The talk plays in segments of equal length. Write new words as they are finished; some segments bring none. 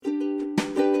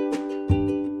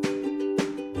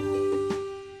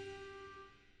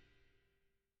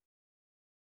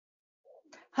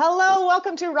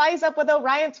welcome to Rise Up with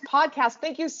Orion's podcast.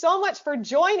 Thank you so much for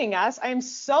joining us. I'm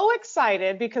so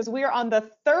excited because we are on the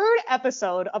third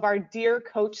episode of our Dear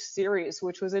Coach series,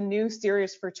 which was a new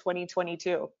series for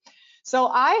 2022. So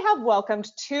I have welcomed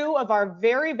two of our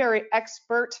very, very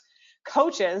expert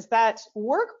coaches that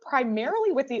work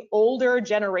primarily with the older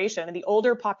generation and the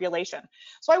older population.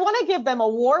 So I want to give them a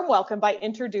warm welcome by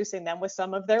introducing them with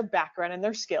some of their background and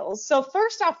their skills. So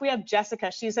first off, we have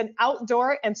Jessica. She's an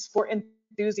outdoor and sport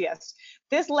enthusiast.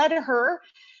 This led her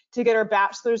to get her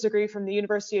bachelor's degree from the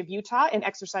University of Utah in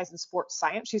exercise and sports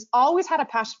science. She's always had a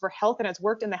passion for health and has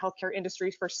worked in the healthcare industry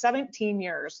for 17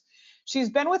 years. She's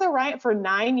been with Orion for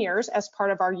 9 years as part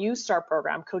of our U-Star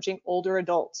program, coaching older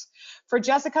adults. For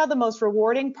Jessica, the most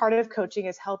rewarding part of coaching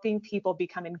is helping people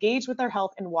become engaged with their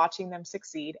health and watching them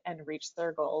succeed and reach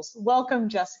their goals. Welcome,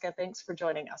 Jessica. Thanks for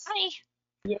joining us. Hi.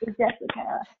 Yay,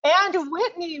 Jessica. And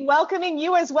Whitney, welcoming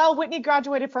you as well. Whitney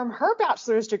graduated from her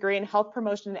bachelor's degree in health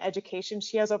promotion and education.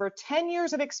 She has over 10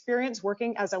 years of experience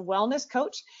working as a wellness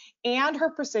coach and her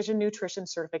precision nutrition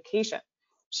certification.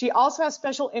 She also has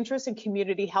special interests in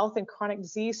community health and chronic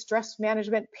disease, stress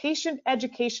management, patient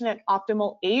education, and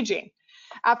optimal aging.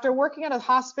 After working at a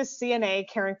hospice CNA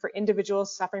caring for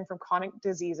individuals suffering from chronic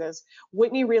diseases,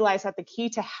 Whitney realized that the key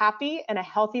to happy and a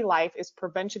healthy life is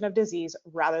prevention of disease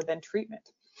rather than treatment.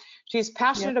 She's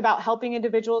passionate about helping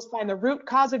individuals find the root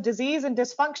cause of disease and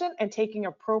dysfunction and taking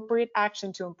appropriate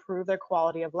action to improve their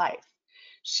quality of life.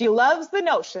 She loves the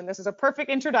notion, this is a perfect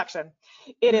introduction,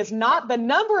 it is not the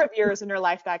number of years in your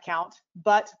life that count,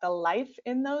 but the life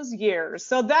in those years.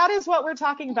 So that is what we're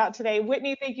talking about today.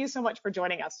 Whitney, thank you so much for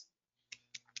joining us.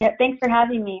 Yeah, thanks for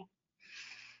having me.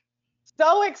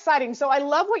 So exciting. So I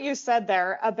love what you said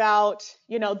there about,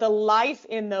 the life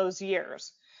in those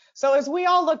years. So as we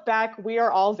all look back, we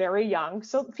are all very young.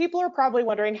 So people are probably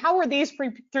wondering, how are these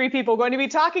three people going to be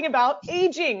talking about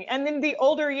aging and in the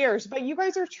older years? But you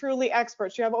guys are truly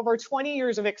experts. You have over 20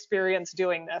 years of experience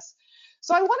doing this.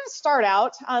 So I want to start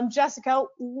out, Jessica,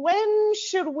 when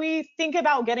should we think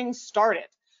about getting started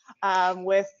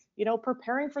with,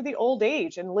 preparing for the old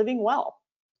age and living well?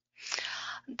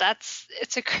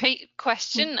 It's a great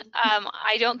question.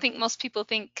 I don't think most people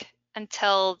think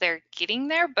until they're getting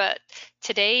there, but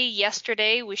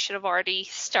yesterday, we should have already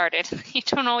started. You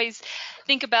don't always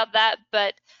think about that,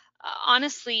 but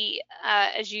honestly,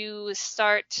 as you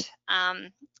start,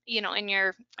 in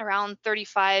your around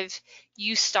 35,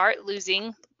 you start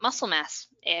losing muscle mass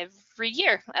every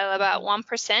year, about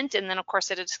 1%, and then of course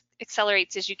it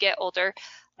accelerates as you get older,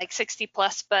 like 60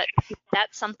 plus, but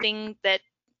that's something that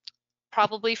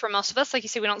probably for most of us, like you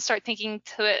say, we don't start thinking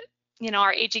to it,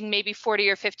 our aging maybe 40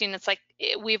 or 50, and it's like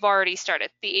we've already started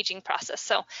the aging process.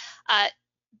 So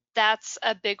that's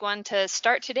a big one to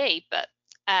start today, but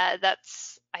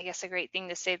that's, I guess, a great thing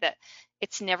to say that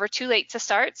it's never too late to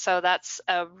start. So that's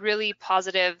a really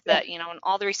positive that, in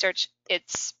all the research,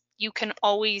 you can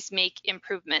always make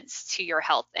improvements to your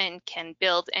health and can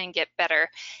build and get better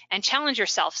and challenge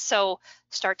yourself. So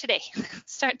start today.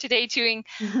 Start today to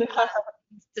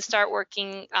start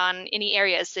working on any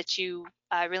areas that you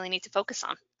really need to focus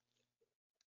on.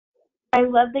 I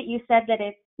love that you said that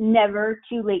it's never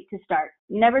too late to start.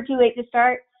 Never too late to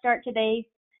start. Start today.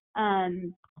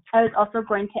 I was also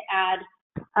going to add,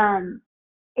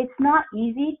 it's not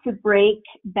easy to break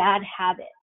bad habits.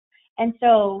 And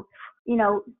so,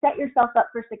 set yourself up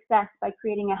for success by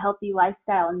creating a healthy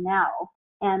lifestyle now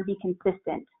and be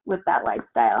consistent with that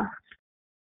lifestyle.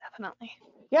 Definitely.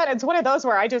 Yeah, it's one of those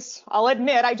where I'll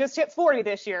admit, I just hit 40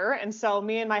 this year. And so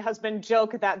me and my husband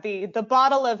joke that the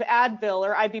bottle of Advil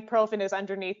or ibuprofen is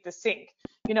underneath the sink.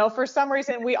 For some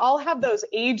reason, we all have those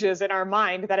ages in our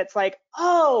mind that it's like,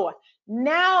 oh,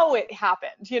 now it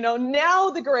happened. Now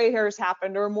the gray hairs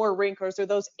happened or more wrinkles or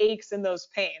those aches and those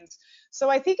pains. So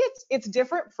I think it's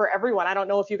different for everyone. I don't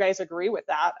know if you guys agree with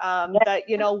that, that,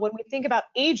 when we think about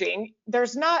aging,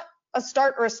 there's not a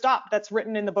start or a stop that's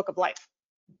written in the book of life.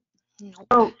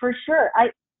 Oh, for sure.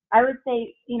 I would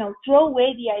say, throw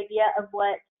away the idea of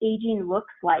what aging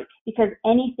looks like, because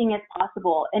anything is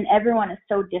possible and everyone is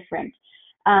so different.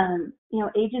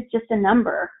 Age is just a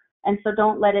number. And so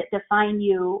don't let it define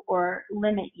you or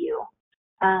limit you.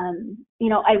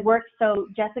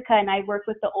 Jessica and I work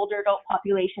with the older adult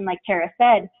population, like Tara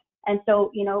said. And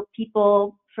so,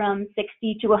 people from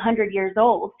 60 to 100 years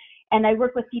old. And I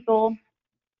work with people,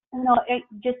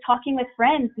 just talking with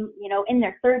friends, in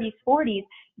their 30s, 40s,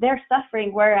 they're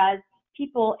suffering, whereas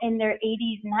people in their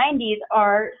 80s, 90s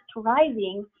are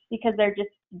thriving because they're just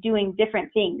doing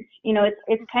different things.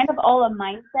 It's kind of all a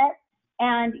mindset,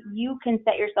 and you can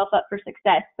set yourself up for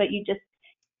success, but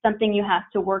something you have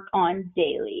to work on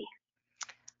daily.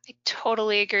 I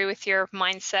totally agree with your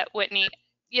mindset, Whitney.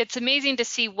 It's amazing to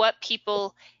see what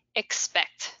people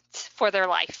expect for their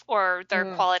life or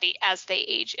their quality as they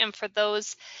age. And for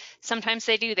those, sometimes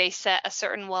they set a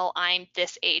certain, well, I'm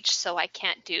this age, so I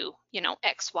can't do,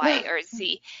 X, Y, or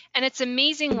Z. And it's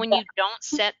amazing when you don't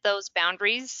set those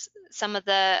boundaries. Some of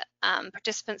the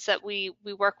participants that we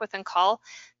work with and call,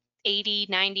 80,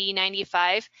 90,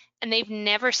 95, and they've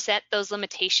never set those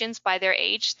limitations by their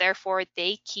age. Therefore,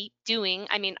 they keep doing,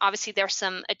 obviously there's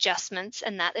some adjustments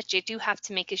and that you do have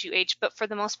to make as you age, but for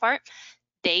the most part,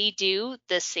 they do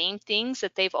the same things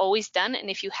that they've always done. And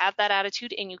if you have that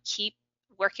attitude and you keep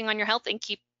working on your health and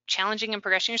keep challenging and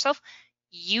progressing yourself,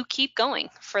 you keep going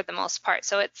for the most part.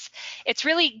 So it's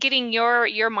really getting your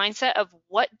mindset of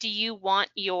what do you want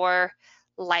your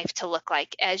life to look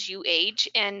like as you age,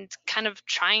 and kind of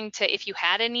trying to, if you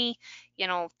had any,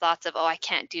 thoughts of, oh, I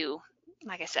can't do,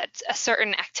 like I said, a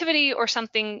certain activity or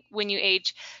something when you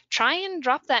age, try and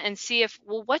drop that and see if,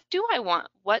 well, what do I want?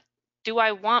 What do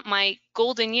I want my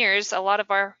golden years? A lot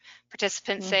of our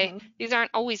participants say these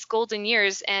aren't always golden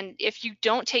years. And if you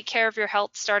don't take care of your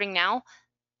health starting now,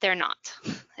 they're not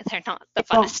the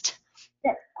funnest.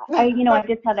 I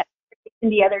just had that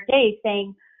the other day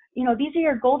saying, these are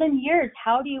your golden years.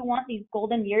 How do you want these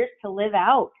golden years to live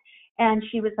out? And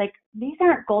she was like, these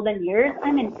aren't golden years.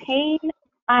 I'm in pain.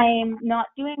 I'm not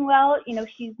doing well.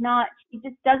 She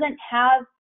just doesn't have,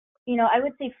 I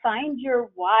would say find your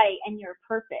why and your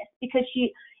purpose, because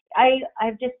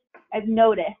I've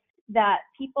noticed that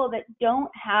people that don't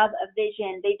have a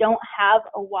vision, they don't have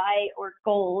a why or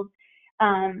goals,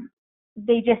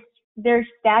 they're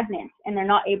stagnant and they're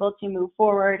not able to move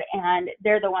forward, and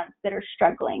they're the ones that are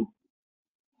struggling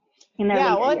in their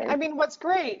later years. What's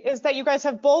great is that you guys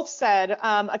have both said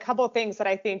a couple of things that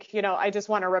I think, I just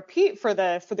want to repeat for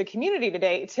the community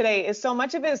today is so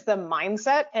much of it is the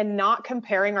mindset and not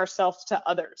comparing ourselves to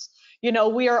others.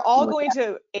 We are all going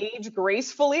to age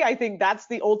gracefully. I think that's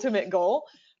the ultimate goal.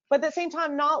 But at the same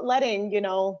time, not letting,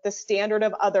 the standard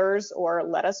of others, or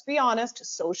let us be honest,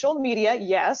 social media,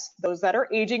 yes, those that are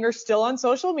aging are still on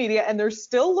social media and they're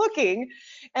still looking.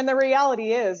 And the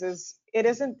reality is it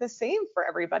isn't the same for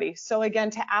everybody. So again,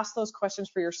 to ask those questions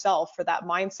for yourself, for that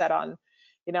mindset on,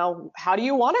 how do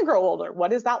you want to grow older?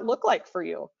 What does that look like for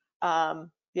you? And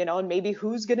maybe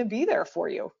who's going to be there for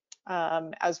you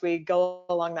as we go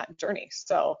along that journey.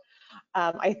 So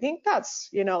I think that's,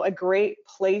 a great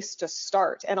place to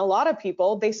start. And a lot of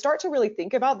people, they start to really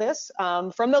think about this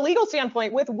from the legal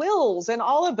standpoint with wills and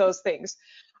all of those things.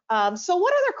 So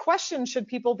what other questions should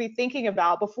people be thinking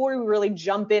about before we really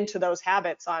jump into those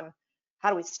habits on how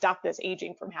do we stop this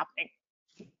aging from happening?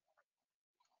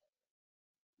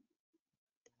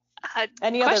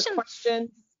 Any other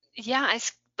questions? Yeah,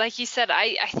 like you said,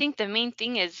 I think the main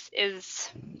thing is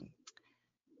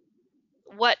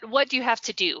what do you have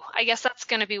to do? I guess that's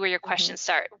going to be where your questions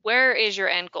start. Where is your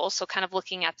end goal? So kind of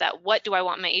looking at that, what do I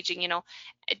want my aging?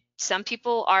 Some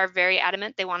people are very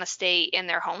adamant. They want to stay in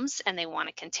their homes and they want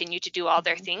to continue to do all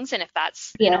their things. And if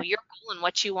that's, your goal and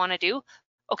what you want to do,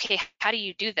 okay, how do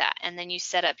you do that? And then you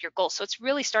set up your goal. So it's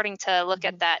really starting to look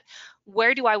at that.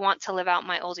 Where do I want to live out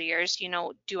my older years?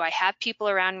 Do I have people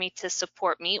around me to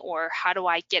support me, or how do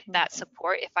I get that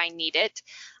support if I need it?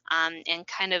 And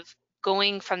kind of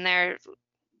going from there,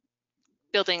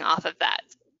 building off of that.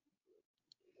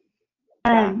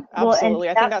 Yeah, absolutely.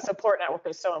 I think that support network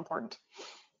is so important.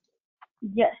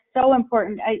 Yes, so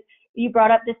important. You brought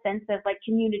up the sense of like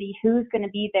community, who's going to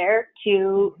be there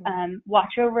to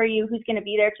watch over you, who's going to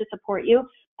be there to support you.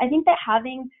 I think that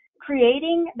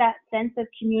creating that sense of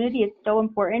community is so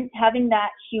important, having that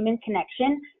human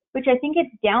connection, which I think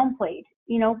it's downplayed,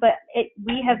 but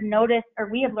we have noticed, or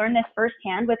we have learned this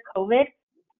firsthand with COVID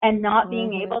and not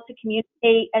being able to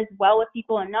communicate as well with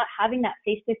people and not having that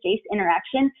face-to-face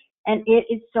interaction. And it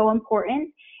is so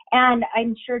important. And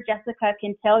I'm sure Jessica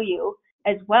can tell you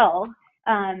as well,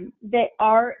 that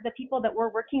the people that we're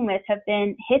working with have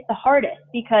been hit the hardest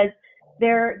because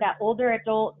they're that older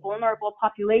adult vulnerable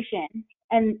population,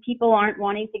 and people aren't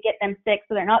wanting to get them sick,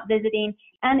 so they're not visiting,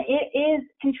 and it is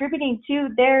contributing to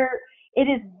it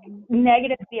is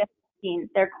negatively affecting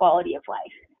their quality of life,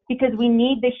 because we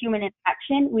need the human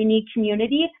interaction, we need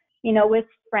community, with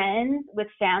friends, with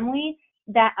family.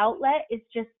 That outlet is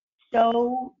just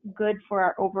so good for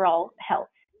our overall health.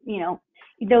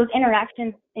 Those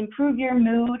interactions improve your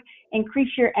mood, increase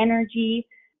your energy,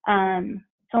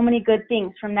 so many good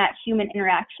things from that human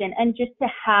interaction. And just to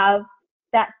have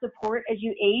that support as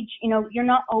you age, you're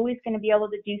not always going to be able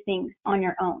to do things on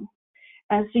your own.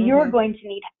 So you're going to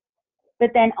need help.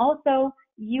 But then also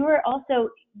you are also,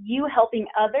 you helping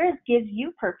others gives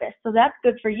you purpose. So that's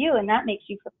good for you, and that makes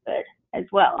you feel good as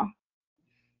well.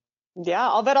 Yeah,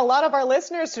 I'll bet a lot of our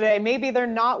listeners today, maybe they're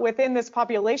not within this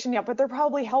population yet, but they're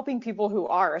probably helping people who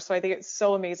are. So I think it's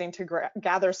so amazing to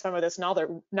gather some of this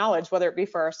knowledge, whether it be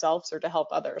for ourselves or to help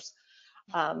others.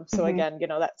 So again,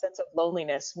 that sense of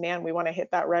loneliness, man, we want to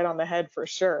hit that right on the head for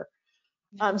sure.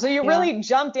 So you really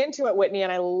jumped into it, Whitney,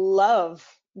 and I love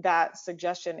that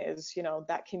suggestion is,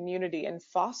 that community and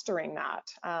fostering that.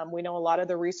 We know a lot of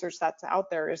the research that's out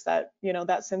there is that,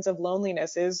 that sense of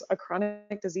loneliness is a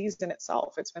chronic disease in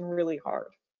itself. It's been really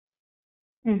hard.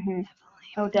 Mm-hmm.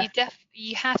 Oh, definitely.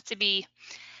 You have to be,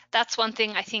 that's one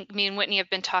thing I think me and Whitney have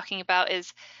been talking about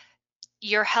is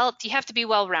your health. You have to be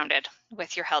well-rounded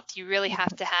with your health. You really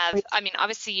have to have,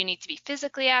 obviously you need to be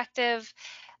physically active,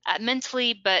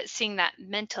 mentally, but seeing that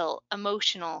mental,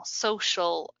 emotional,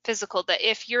 social, physical, that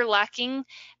if you're lacking,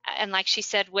 and like she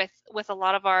said with a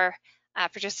lot of our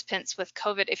participants with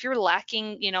COVID, if you're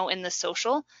lacking, in the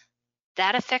social,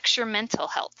 that affects your mental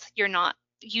health. You're not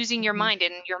using your mind,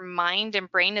 and your mind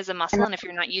and brain is a muscle, and if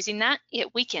you're not using that,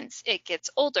 it weakens, it gets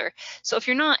older. So if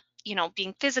you're not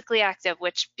being physically active,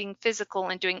 which being physical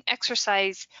and doing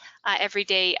exercise every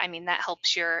day, that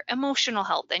helps your emotional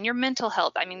health and your mental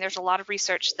health. There's a lot of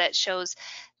research that shows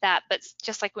that, but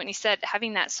just like Whitney said,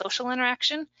 having that social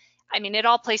interaction, it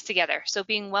all plays together. So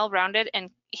being well-rounded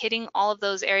and hitting all of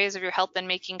those areas of your health and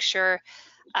making sure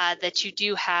that you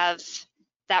do have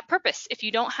that purpose. If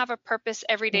you don't have a purpose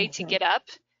every day to get up,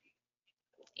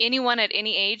 anyone at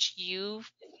any age, you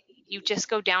just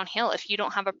go downhill if you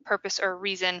don't have a purpose or a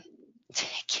reason to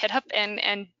get up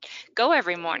and go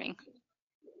every morning.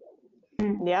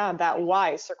 Yeah, that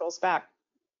why circles back.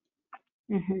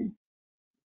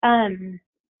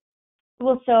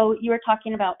 Well, so you were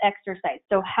talking about exercise.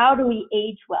 So how do we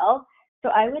age well? So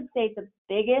I would say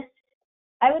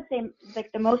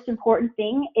the most important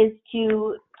thing is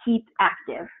to keep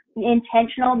active.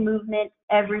 Intentional movement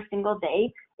every single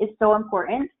day is so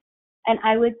important. And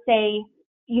I would say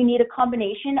you need a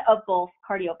combination of both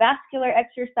cardiovascular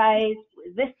exercise,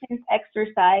 resistance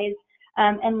exercise,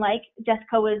 and like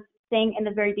Jessica was saying in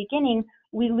the very beginning,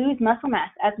 we lose muscle mass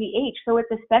as we age. So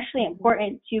it's especially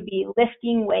important to be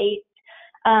lifting weights.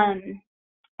 And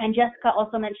Jessica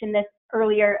also mentioned this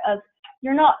earlier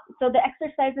so the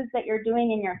exercises that you're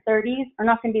doing in your 30s are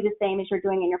not going to be the same as you're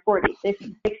doing in your 40s,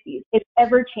 50s, 60s. It's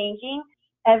ever changing,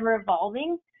 ever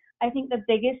evolving. I think the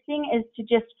biggest thing is to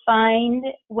just find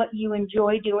what you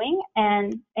enjoy doing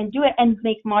and do it and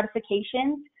make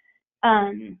modifications.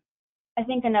 I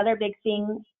think another big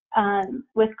thing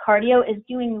with cardio is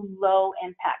doing low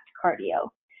impact cardio.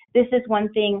 This is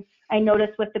one thing I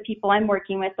noticed with the people I'm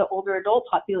working with, the older adult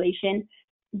population.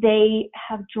 They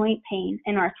have joint pain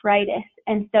and arthritis.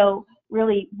 And so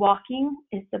really walking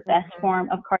is the best form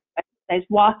of cardio exercise.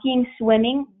 Walking,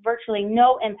 swimming, virtually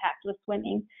no impact with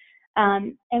swimming.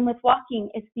 And with walking,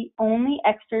 it's the only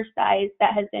exercise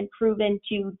that has been proven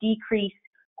to decrease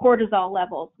cortisol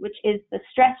levels, which is the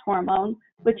stress hormone,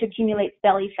 which accumulates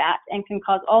belly fat and can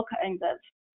cause all kinds of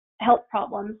health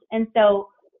problems. And so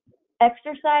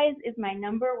exercise is my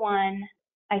number one.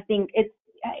 I think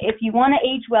if you want to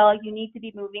age well, you need to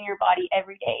be moving your body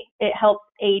every day. It helps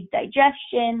aid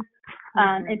digestion,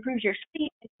 improves your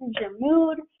sleep, improves your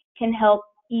mood, can help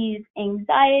ease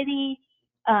anxiety,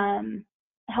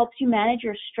 helps you manage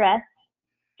your stress.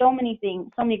 So many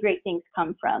things, so many great things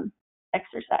come from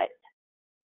exercise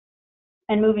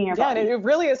and moving your body. Yeah, it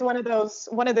really is one of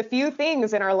the few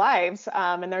things in our lives,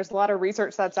 and there's a lot of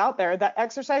research that's out there, that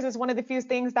exercise is one of the few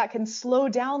things that can slow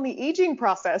down the aging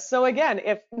process. So again,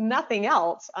 if nothing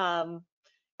else,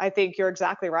 I think you're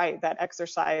exactly right that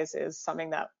exercise is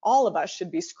something that all of us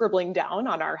should be scribbling down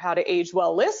on our how to age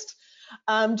well list.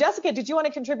 Jessica, did you want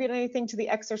to contribute anything to the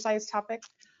exercise topic?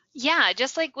 Yeah,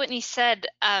 just like Whitney said,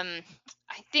 I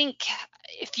think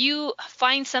if you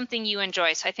find something you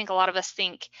enjoy, so I think a lot of us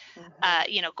think,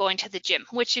 going to the gym,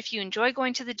 which if you enjoy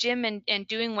going to the gym and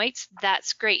doing weights,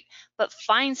 that's great. But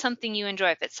find something you enjoy.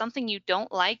 If it's something you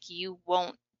don't like, you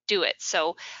won't do it.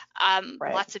 So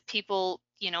lots of people,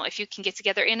 if you can get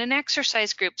together in an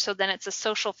exercise group, so then it's a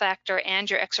social factor and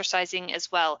you're exercising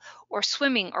as well, or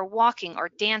swimming or walking or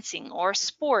dancing or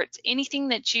sports, anything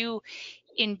that you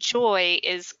enjoy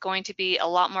is going to be a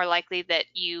lot more likely that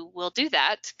you will do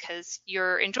that because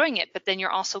you're enjoying it, but then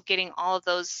you're also getting all of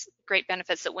those great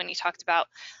benefits that Whitney talked about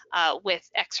with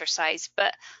exercise.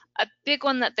 But a big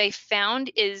one that they found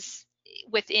is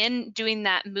within doing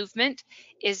that movement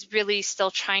is really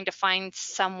still trying to find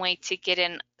some way to get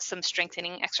in some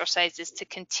strengthening exercises to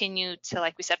continue to,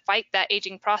 like we said, fight that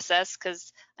aging process.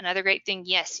 Because another great thing,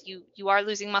 yes, you are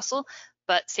losing muscle,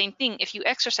 But same thing, if you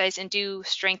exercise and do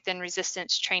strength and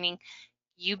resistance training,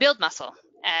 you build muscle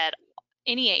at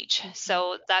any age.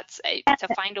 So that's to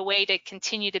find a way to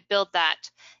continue to build that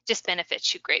just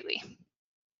benefits you greatly.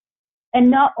 And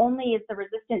not only is the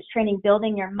resistance training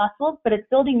building your muscles, but it's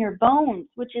building your bones,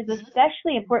 which is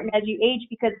especially important as you age,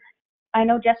 because I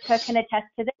know Jessica can attest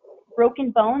to this.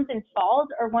 Broken bones and falls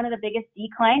are one of the biggest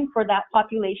decline for that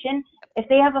population. If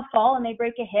they have a fall and they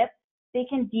break a hip, they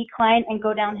can decline and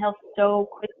go downhill so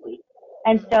quickly.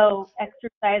 And so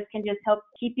exercise can just help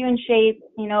keep you in shape.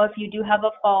 You know, if you do have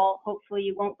a fall, hopefully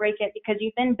you won't break it because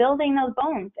you've been building those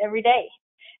bones every day.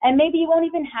 And maybe you won't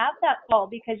even have that fall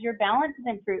because your balance is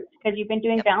improved because you've been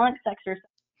doing balance exercise.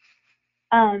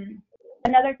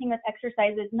 Another thing with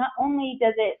exercise is not only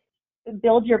does it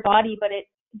build your body, but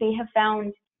they have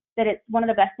found that it's one of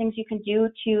the best things you can do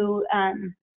to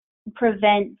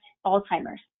prevent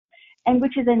Alzheimer's. And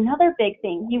which is another big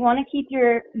thing. You want to keep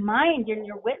your mind and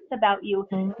your wits about you.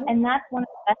 And that's one of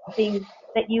the best things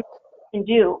that you can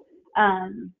do.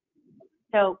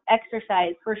 So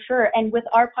exercise for sure. And with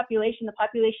our population, the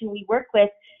population we work with,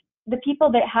 the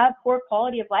people that have poor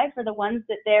quality of life are the ones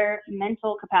that their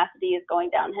mental capacity is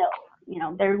going downhill. You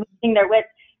know, they're losing their wits.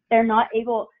 They're not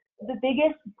able. The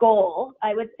biggest goal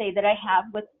I would say that I have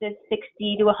with this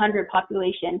 60 to 100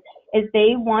 population is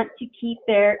they want to keep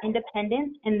their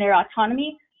independence and their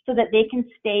autonomy so that they can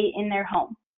stay in their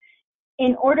home.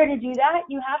 In order to do that,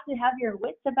 you have to have your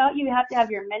wits about you. You have to have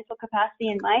your mental capacity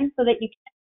in mind so that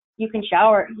you can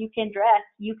shower, you can dress,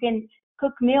 you can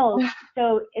cook meals.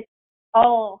 So it's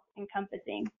all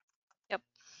encompassing. Yep.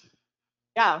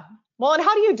 Yeah. Well, and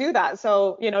how do you do that?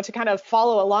 So, you know, to kind of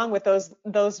follow along with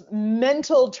those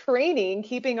mental training,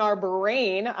 keeping our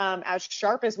brain as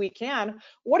sharp as we can.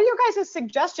 What are your guys'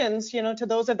 suggestions, you know, to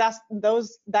those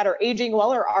that are aging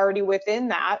well or already within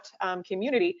that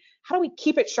community? How do we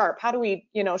keep it sharp? How do we,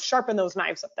 you know, sharpen those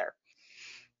knives up there?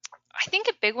 I think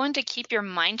a big one to keep your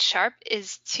mind sharp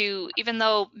is to, even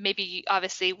though maybe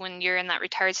obviously when you're in that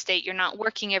retired state, you're not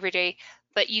working every day,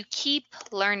 but you keep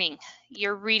learning.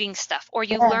 You're reading stuff, or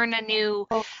you learn a new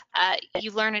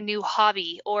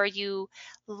hobby, or you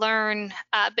learn,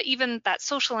 but even that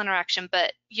social interaction.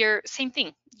 But same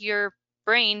thing. Your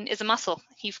brain is a muscle.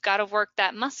 You've got to work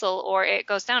that muscle, or it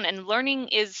goes down. And learning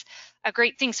is a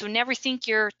great thing. So never think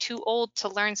you're too old to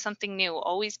learn something new.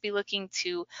 Always be looking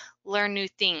to learn new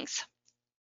things.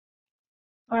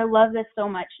 I love this so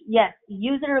much. Yes,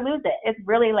 use it or lose it. It's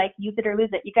really like use it or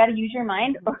lose it. You got to use your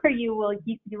mind, or you will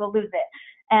lose it.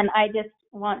 And I just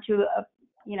want to,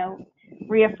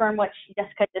 reaffirm what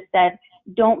Jessica just said.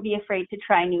 Don't be afraid to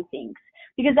try new things,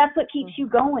 because that's what keeps you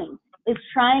going. Is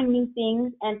trying new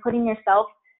things and putting yourself.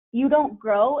 You don't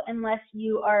grow unless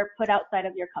you are put outside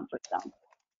of your comfort zone.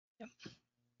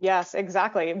 Yes,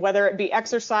 exactly. Whether it be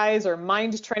exercise or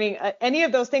mind training, any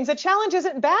of those things, a challenge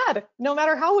isn't bad, no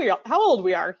matter how old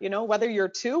we are, you know, whether you're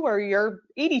 2 or you're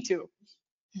 82.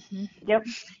 Mm-hmm. Yep.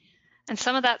 And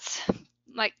some of that's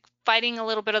like fighting a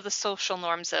little bit of the social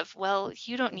norms of, well,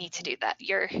 you don't need to do that.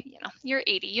 You're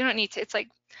 80. You don't need to. It's like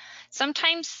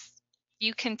sometimes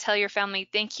you can tell your family,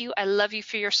 thank you, I love you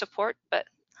for your support, but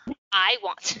I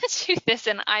want to do this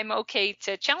and I'm okay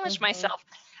to challenge myself.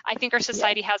 I think our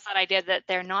society has that idea that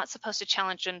they're not supposed to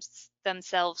challenge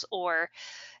themselves or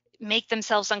make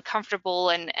themselves uncomfortable,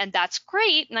 and that's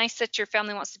great. Nice that your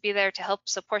family wants to be there to help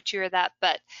support you or that,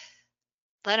 but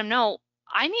let them know,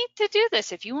 I need to do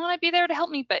this. If you want to be there to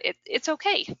help me, but it's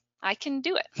okay. I can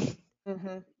do it.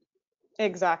 Mm-hmm.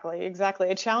 Exactly.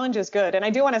 A challenge is good. And I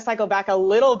do want to cycle back a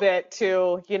little bit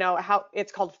to, you know, how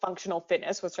it's called functional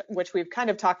fitness, which we've kind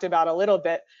of talked about a little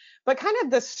bit, but kind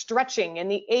of the stretching and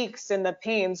the aches and the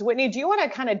pains. Whitney, do you want to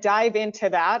kind of dive into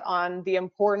that on the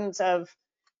importance of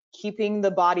keeping the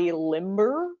body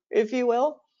limber, if you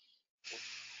will?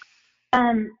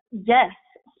 Yes.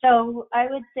 So I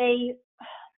would say,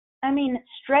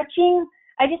 stretching,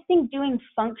 I just think doing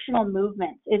functional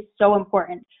movements is so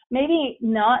important. Maybe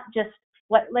not just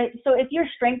so if you're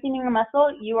strengthening a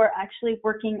muscle, you are actually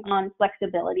working on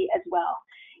flexibility as well.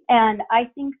 And I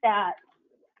think that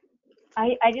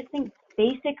I just think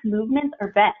basic movements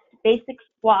are best. Basic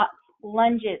squats,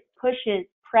 lunges, pushes,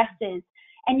 presses,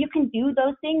 and you can do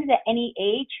those things at any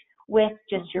age with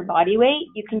just your body weight.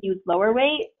 You can use lower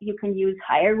weight, you can use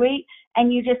higher weight,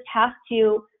 and you just have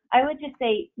to, I would just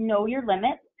say, know your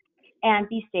limits and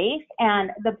be safe.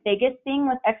 And the biggest thing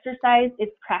with exercise is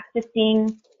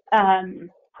practicing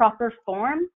proper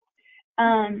form.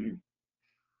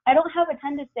 I don't have a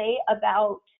ton to say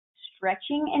about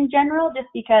stretching in general, just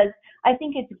because I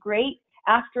think it's great.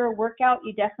 After a workout,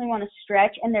 you definitely want to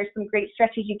stretch, and there's some great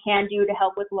stretches you can do to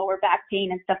help with lower back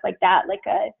pain and stuff like that, like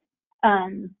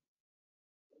I'm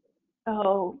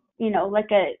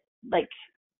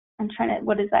trying to,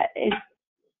 what is that? It's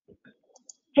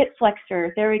hip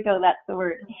flexor. There we go. That's the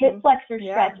word. Hip flexor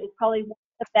stretch is probably one of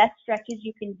the best stretches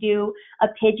you can do. A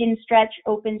pigeon stretch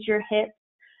opens your hips.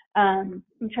 I'm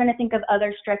trying to think of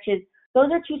other stretches.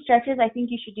 Those are two stretches I think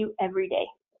you should do every day.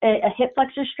 A hip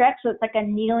flexor stretch, so it's like a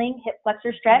kneeling hip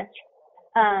flexor stretch.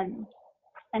 And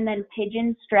then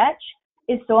pigeon stretch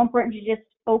is so important to just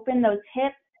open those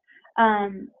hips.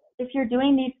 If you're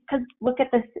doing these, because look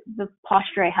at the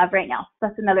posture I have right now.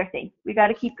 That's another thing. We got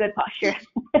to keep good posture.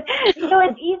 So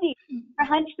it's easy. We're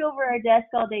hunched over our desk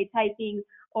all day typing,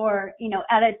 or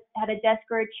at a desk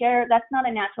or a chair. That's not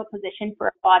a natural position for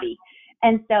a body.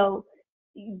 And so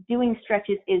doing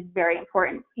stretches is very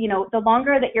important. The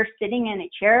longer that you're sitting in a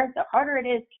chair, the harder it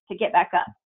is to get back up.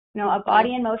 A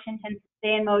body in motion tends to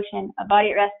stay in motion. A body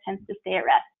at rest tends to stay at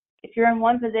rest. If you're in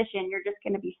one position, you're just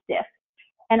going to be stiff.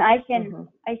 And I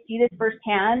see this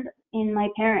firsthand in my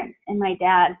parents and my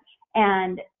dad.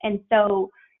 And so,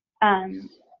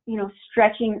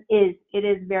 stretching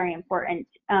is very important.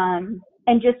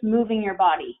 And just moving your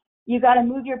body. You got to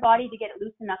move your body to get it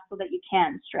loose enough so that you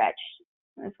can stretch.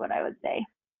 That's what I would say.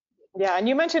 Yeah, and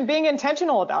you mentioned being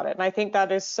intentional about it, and I think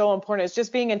that is so important. It's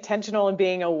just being intentional and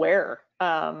being aware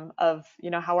of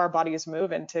how our bodies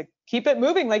move, and to keep it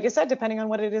moving, like you said, depending on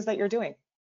what it is that you're doing.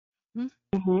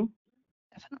 Mm-hmm.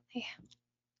 Definitely.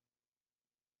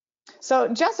 So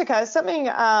Jessica, something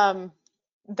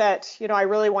that I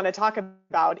really want to talk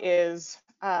about is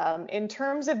in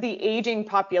terms of the aging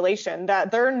population, that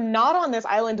they're not on this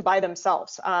island by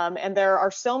themselves, and there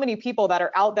are so many people that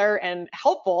are out there and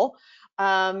helpful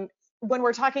when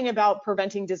we're talking about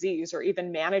preventing disease or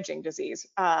even managing disease.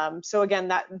 So again,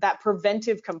 that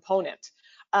preventive component.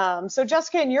 So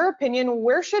Jessica, in your opinion,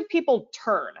 where should people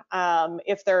turn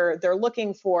if they're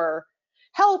looking for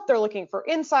help, they're looking for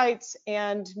insights,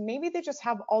 and maybe they just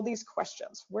have all these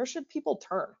questions? Where should people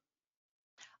turn?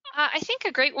 I think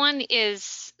a great one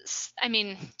is,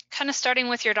 kind of starting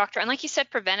with your doctor. And like you said,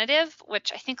 preventative,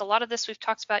 which I think a lot of this we've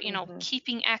talked about,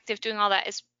 keeping active, doing all that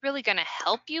is really going to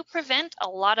help you prevent a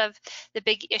lot of the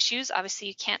big issues. Obviously,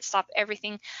 you can't stop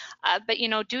everything, but,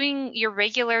 doing your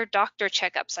regular doctor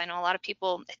checkups. I know a lot of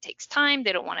people, it takes time.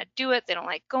 They don't want to do it. They don't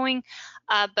like going,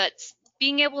 but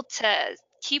being able to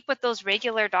keep with those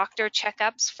regular doctor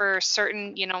checkups for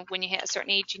certain, when you hit a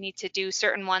certain age, you need to do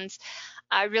certain ones.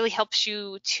 Really helps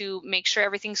you to make sure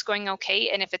everything's going okay.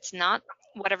 And if it's not,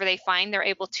 whatever they find, they're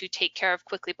able to take care of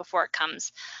quickly before it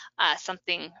comes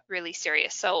something really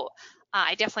serious. So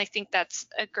I definitely think that's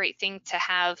a great thing to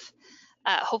have.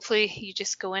 Hopefully you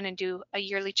just go in and do a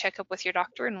yearly checkup with your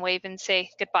doctor and wave and say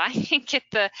goodbye and get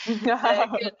the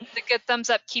good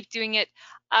thumbs up, keep doing it.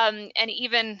 And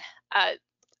even,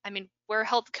 we're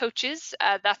health coaches.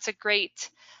 That's a great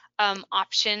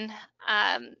option.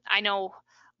 I know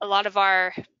a lot of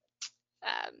our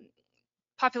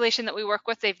population that we work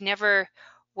with, they've never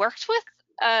worked with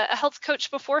a health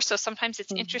coach before, so sometimes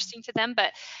it's interesting to them.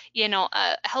 But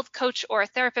a health coach or a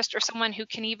therapist or someone who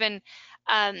can even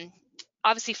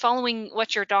obviously following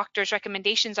what your doctor's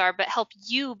recommendations are, but help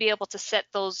you be able to set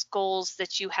those goals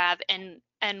that you have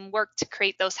and work to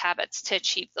create those habits to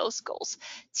achieve those goals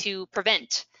to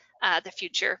prevent the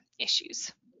future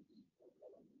issues.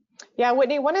 Yeah,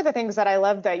 Whitney, one of the things that I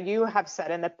love that you have said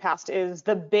in the past is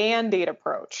the Band-Aid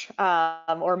approach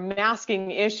or masking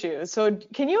issues. So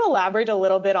can you elaborate a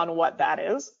little bit on what that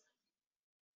is?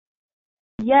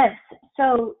 Yes.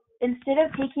 So instead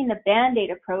of taking the Band-Aid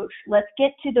approach, let's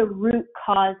get to the root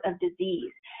cause of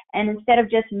disease. And instead of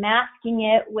just masking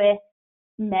it with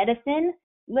medicine,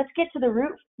 let's get to the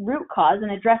root cause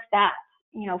and address that.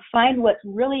 Find what's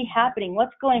really happening,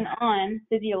 what's going on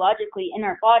physiologically in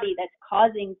our body that's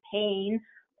causing pain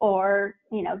or,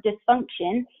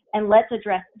 dysfunction, and let's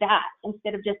address that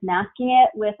instead of just masking it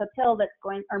with a pill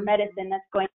or medicine that's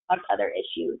going to cause other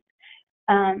issues.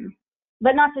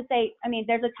 But not to say,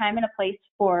 there's a time and a place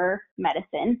for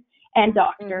medicine and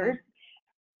doctors,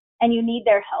 and you need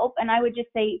their help. And I would just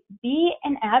say, be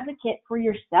an advocate for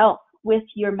yourself with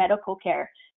your medical care.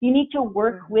 You need to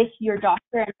work with your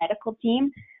doctor and medical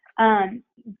team.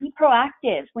 Be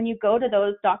proactive when you go to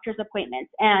those doctor's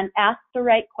appointments and ask the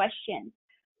right questions.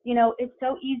 It's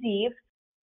so easy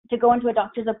to go into a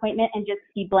doctor's appointment and just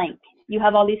be blank. You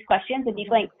have all these questions and be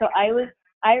blank. So I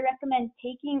recommend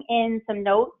taking in some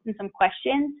notes and some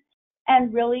questions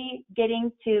and really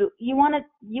getting to, you want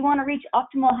to reach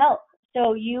optimal health.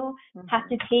 So you have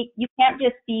to you can't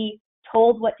just be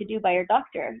told what to do by your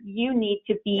doctor. You need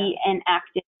to be an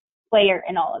active player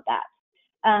in all of that.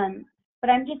 But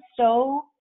I'm just so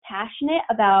passionate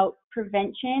about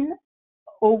prevention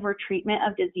over treatment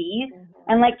of disease.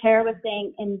 And like Tara was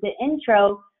saying in the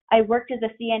intro, I worked as a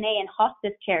CNA in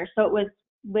hospice care. So it was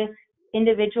with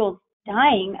individuals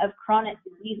dying of chronic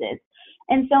diseases.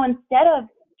 And so instead of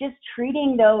just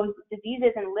treating those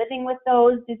diseases and living with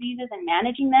those diseases and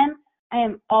managing them, I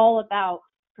am all about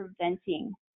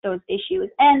preventing those issues.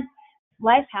 And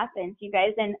life happens, you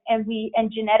guys,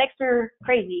 and genetics are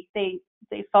crazy. They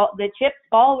fall, the chips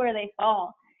fall where they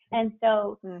fall. And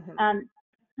so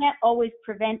can't always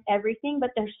prevent everything,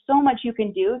 but there's so much you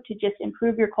can do to just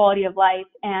improve your quality of life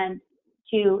and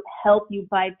to help you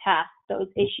bypass those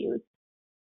issues.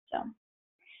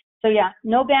 So yeah,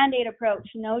 no Band-Aid approach,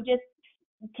 no just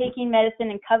taking medicine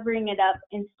and covering it up.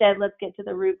 Instead, let's get to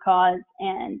the root cause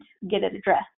and get it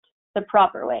addressed the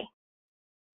proper way.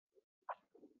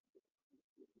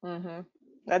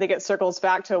 I think it circles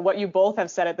back to what you both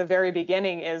have said at the very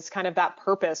beginning, is kind of that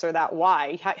purpose or that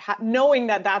why, knowing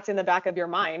that that's in the back of your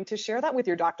mind, to share that with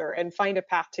your doctor and find a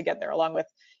path to get there, along with,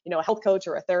 a health coach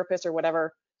or a therapist or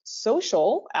whatever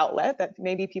social outlet that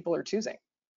maybe people are choosing.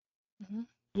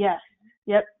 Yes.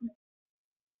 Yep.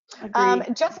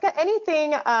 Agreed. Jessica,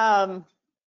 anything, I'm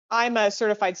a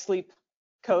certified sleep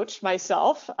coach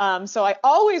myself. So I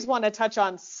always want to touch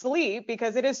on sleep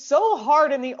because it is so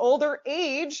hard in the older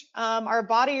age. Our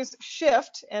bodies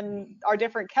shift and our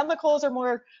different chemicals are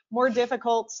more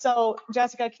difficult. So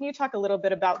Jessica, can you talk a little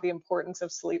bit about the importance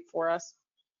of sleep for us?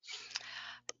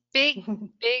 Big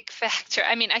factor.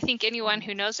 I mean, I think anyone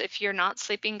who knows if you're not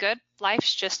sleeping good,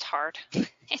 life's just hard.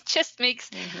 It just makes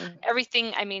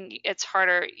everything, I mean, it's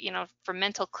harder, for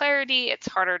mental clarity, it's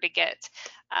harder to get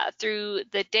through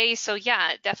the day. So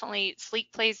yeah, definitely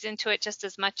sleep plays into it just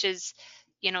as much as,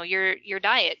 your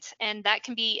diet. And that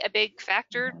can be a big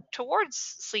factor towards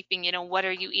sleeping. What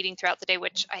are you eating throughout the day,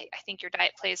 which I think your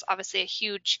diet plays obviously a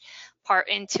huge part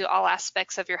into all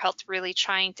aspects of your health, really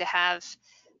trying to have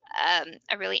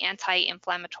a really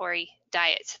anti-inflammatory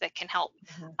diet that can help.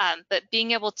 But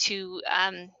being able to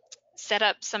set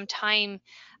up some time,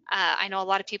 I know a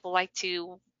lot of people like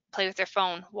to play with their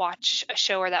phone, watch a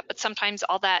show or that, but sometimes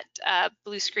all that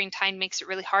blue screen time makes it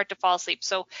really hard to fall asleep.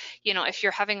 So, if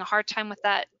you're having a hard time with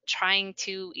that, trying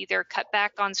to either cut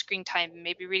back on screen time,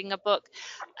 maybe reading a book.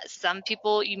 Some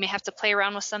people, you may have to play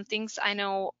around with some things. I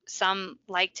know some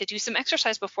like to do some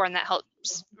exercise before, and that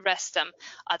helps rest them.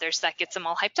 Others, that gets them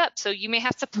all hyped up. So you may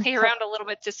have to play around a little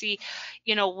bit to see,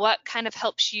 what kind of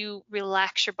helps you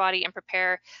relax your body and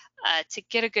prepare to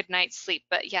get a good night's sleep.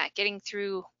 But yeah, getting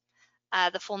through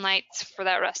the full night for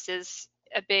that rest is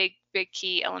a big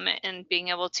key element in being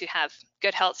able to have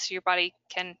good health, so your body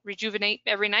can rejuvenate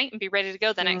every night and be ready to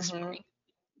go the next morning.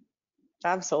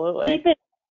 Absolutely.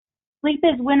 Sleep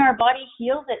is when our body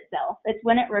heals itself. It's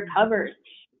when it recovers.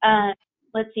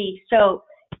 Let's see. So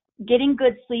getting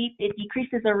good sleep, it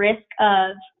decreases the risk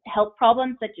of health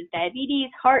problems such as diabetes,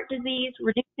 heart disease,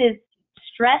 reduces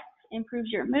stress, improves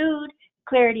your mood,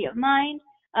 clarity of mind.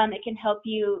 It can help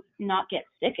you not get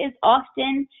sick as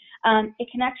often. It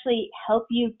can actually help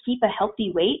you keep a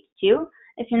healthy weight too.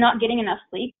 If you're not getting enough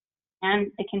sleep,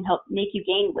 and it can help make you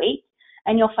gain weight.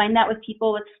 And you'll find that with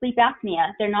people with sleep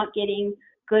apnea. They're not getting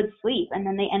good sleep, and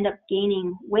then they end up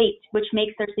gaining weight, which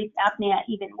makes their sleep apnea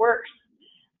even worse.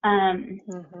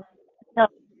 So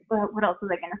what else was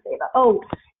I going to say about?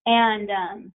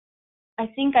 I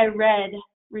think I read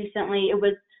recently, it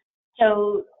was,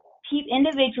 so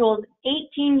individuals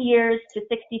 18 years to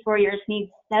 64 years need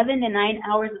 7 to 9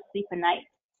 hours of sleep a night.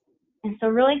 And so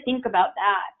really think about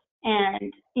that.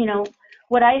 And,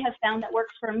 what I have found that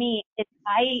works for me is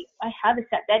I have a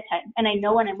set bedtime, and I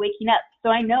know when I'm waking up. So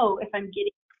I know if I'm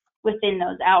getting within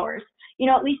those hours,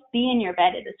 at least be in your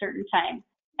bed at a certain time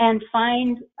and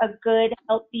find a good,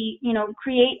 healthy,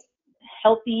 create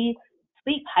healthy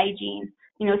sleep hygiene,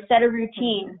 set a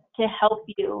routine to help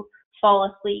you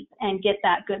fall asleep and get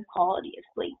that good quality of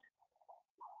sleep.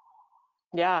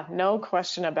 Yeah, no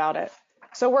question about it.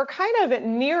 So we're kind of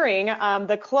nearing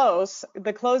the close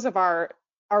of our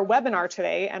webinar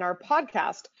today and our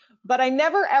podcast, but I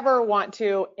never ever want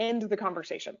to end the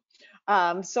conversation.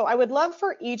 So I would love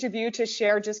for each of you to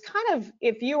share just kind of,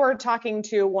 if you are talking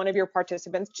to one of your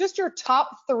participants, just your top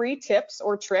 3 tips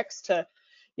or tricks to,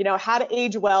 how to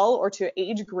age well or to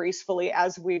age gracefully,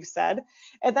 as we've said.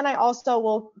 And then I also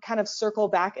will kind of circle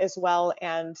back as well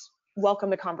and welcome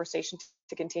the conversation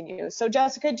to continue. So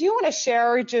Jessica, do you want to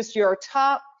share just your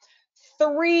top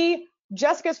 3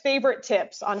 Jessica's favorite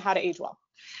tips on how to age well?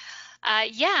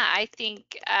 Yeah, I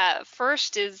think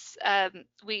first is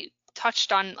we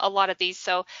touched on a lot of these.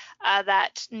 So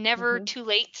that never too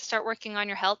late to start working on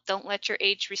your health. Don't let your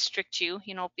age restrict you.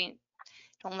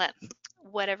 Don't let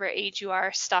whatever age you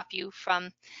are, stop you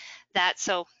from that.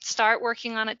 So start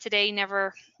working on it today.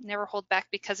 Never hold back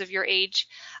because of your age.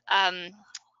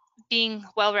 Being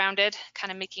well-rounded,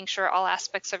 kind of making sure all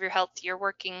aspects of your health, you're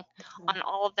working on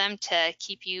all of them to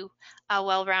keep you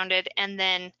well-rounded. And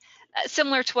then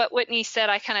similar to what Whitney said,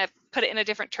 I kind of put it in a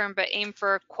different term, but aim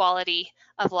for quality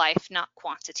of life, not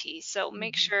quantity. So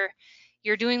make sure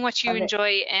you're doing what you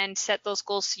enjoy and set those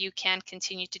goals so you can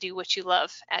continue to do what you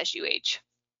love as you age.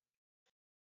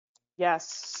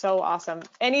 Yes, so awesome.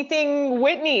 Anything,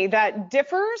 Whitney, that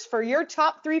differs for your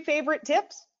top 3 favorite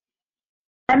tips?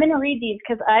 I'm going to read these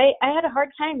because I had a hard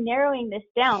time narrowing this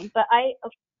down, but I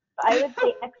would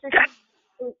say exercise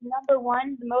is number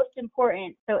 1, the most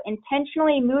important. So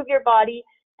intentionally move your body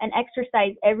and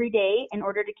exercise every day in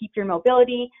order to keep your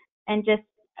mobility, and just,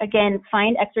 again,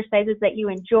 find exercises that you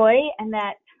enjoy and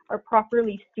that are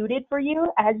properly suited for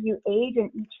you as you age in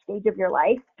each stage of your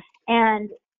life, and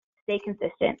stay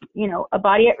consistent. You know, a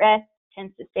body at rest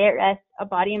tends to stay at rest. A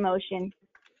body in motion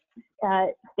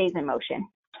stays in motion.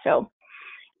 So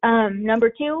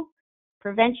number 2,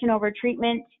 prevention over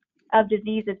treatment of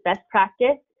disease is best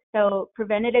practice. So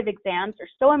preventative exams are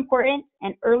so important,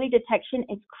 and early detection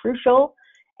is crucial.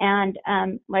 And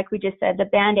like we just said, the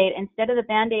Band-Aid, instead of the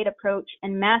Band-Aid approach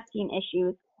and masking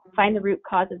issues, find the root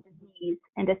cause of disease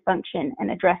and dysfunction and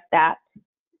address that.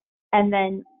 And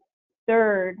then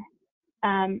third,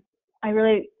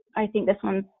 I think this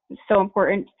one's so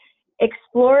important.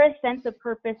 Explore a sense of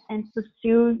purpose and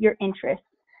pursue your interests.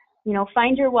 You know,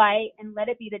 find your why and let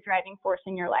it be the driving force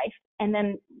in your life. And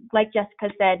then, like Jessica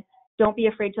said, don't be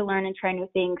afraid to learn and try new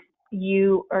things.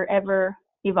 You are ever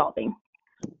evolving.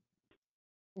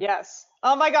 Yes.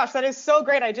 Oh my gosh, that is so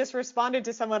great. I just responded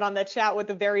to someone on the chat with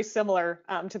a very similar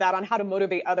to that on how to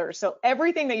motivate others. So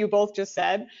everything that you both just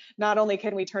said, not only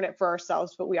can we turn it for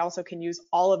ourselves, but we also can use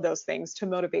all of those things to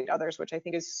motivate others, which I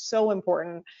think is so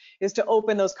important, is to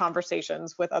open those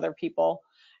conversations with other people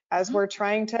as we're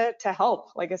trying to help.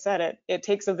 Like I said, it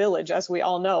takes a village, as we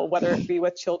all know, whether it be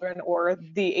with children or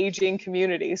the aging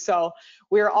community. So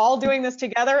we're all doing this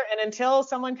together, and until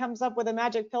someone comes up with a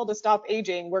magic pill to stop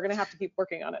aging, we're going to have to keep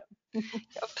working on it.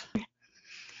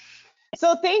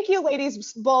 So thank you,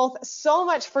 ladies, both so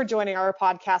much for joining our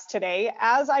podcast today.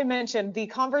 As I mentioned, the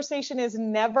conversation is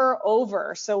never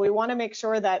over. So we want to make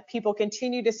sure that people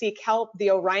continue to seek help.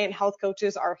 The Orion Health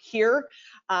Coaches are here.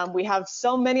 We have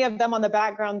so many of them on the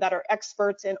background that are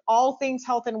experts in all things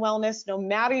health and wellness, no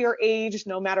matter your age,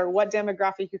 no matter what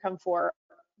demographic you come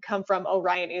from,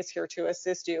 Orion is here to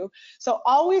assist you. So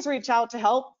always reach out to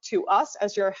help to us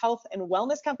as your health and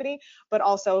wellness company, but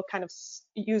also kind of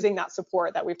using that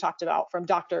support that we've talked about from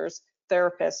doctors,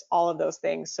 therapists, all of those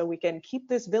things, so we can keep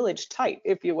this village tight,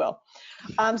 if you will.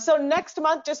 So next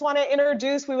month, just want to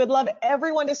introduce, we would love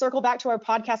everyone to circle back to our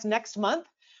podcast next month.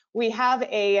 We have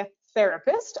a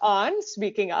therapist on,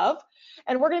 speaking of,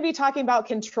 and we're going to be talking about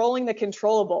controlling the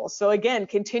controllables. So again,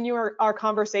 continue our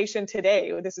conversation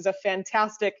today. This is a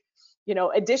fantastic,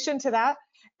 addition to that,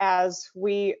 as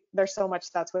there's so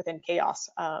much that's within chaos,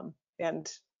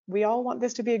 and we all want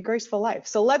this to be a graceful life.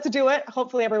 So let's do it.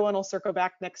 Hopefully everyone will circle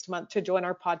back next month to join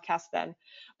our podcast then.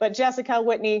 But Jessica,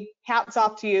 Whitney, hats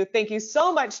off to you. Thank you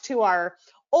so much to our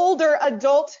older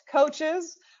adult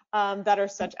coaches that are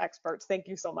such experts. Thank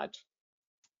you so much.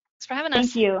 Thanks for having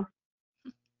us. Thank you.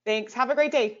 Thanks. Have a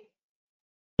great day.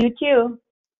 You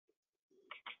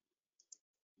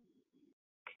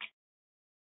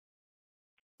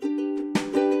too.